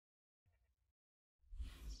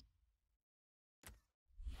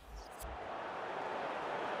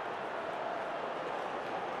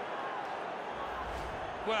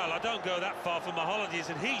Well, I don't go that far for my holidays,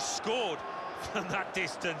 and he scored from that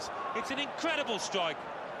distance. It's an incredible strike.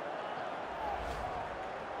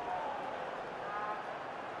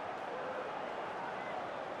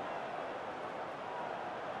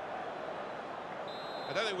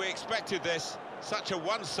 I don't think we expected this, such a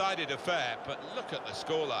one-sided affair, but look at the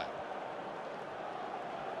scoreline.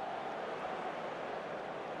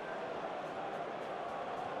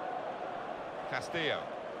 Castillo.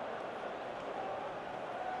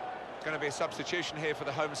 Going to be a substitution here for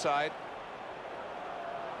the home side.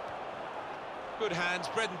 Good hands,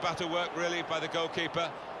 bread and butter work really by the goalkeeper,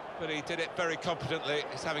 but he did it very competently.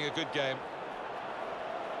 He's having a good game.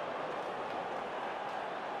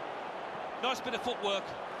 Nice bit of footwork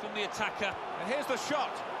from the attacker. And here's the shot.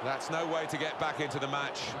 That's no way to get back into the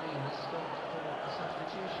match. Rain has stopped for a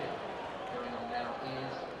substitution. Going on now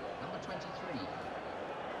is number 23.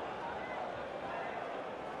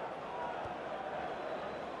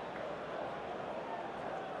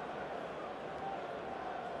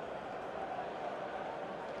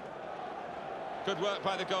 Good work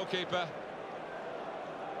by the goalkeeper.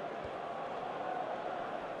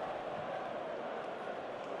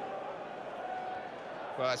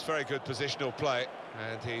 Well, that's very good positional play,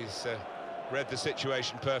 and he's read the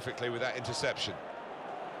situation perfectly with that interception.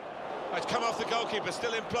 Oh, it's come off the goalkeeper,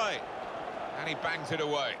 still in play, and he bangs it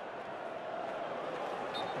away.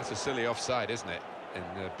 That's a silly offside, isn't it? In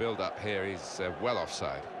the build-up here, he's well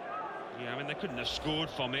offside. Yeah, I mean, they couldn't have scored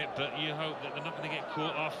from it, but you hope that they're not going to get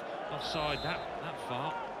caught offside that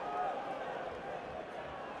far.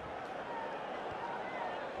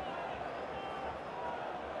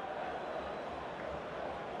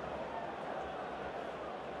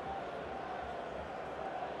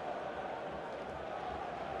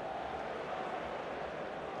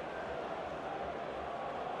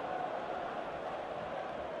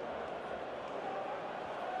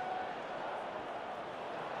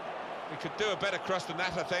 We could do a better cross than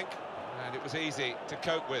that, I think, and it was easy to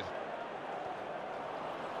cope with.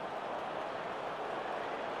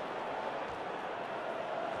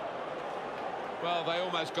 Well, they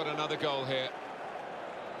almost got another goal here.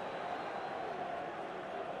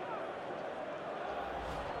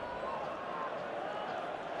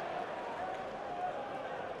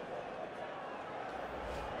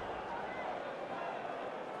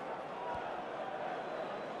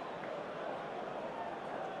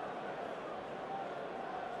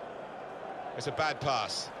 It's a bad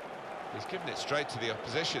pass. He's given it straight to the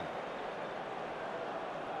opposition.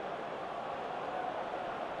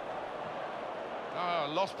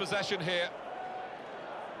 Oh, lost possession here.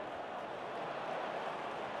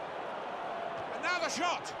 And now the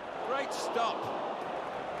shot! Great stop.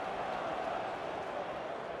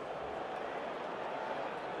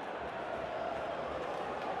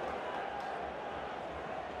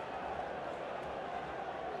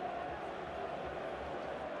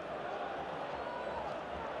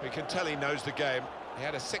 We can tell he knows the game. He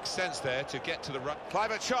had a sixth sense there to get to the right.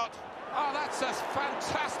 Kluivert shot. Oh, that's a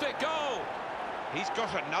fantastic goal. He's got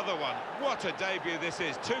another one. What a debut this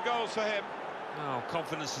is. 2 goals for him. Oh,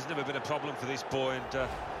 confidence has never been a problem for this boy, and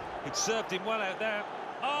it served him well out there.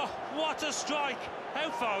 Oh, what a strike. How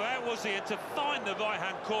far out was he? And to find the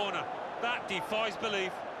right-hand corner, that defies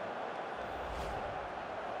belief.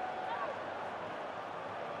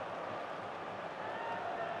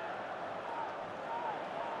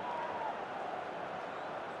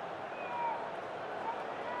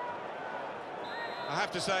 I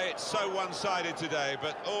have to say, it's so one-sided today,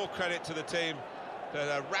 but all credit to the team that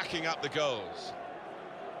are racking up the goals.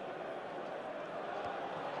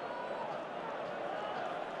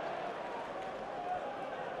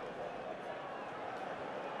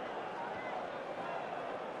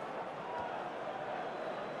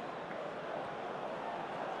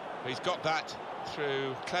 He's got that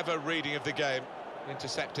through clever reading of the game,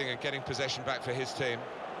 intercepting and getting possession back for his team.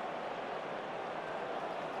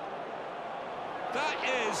 That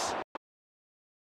is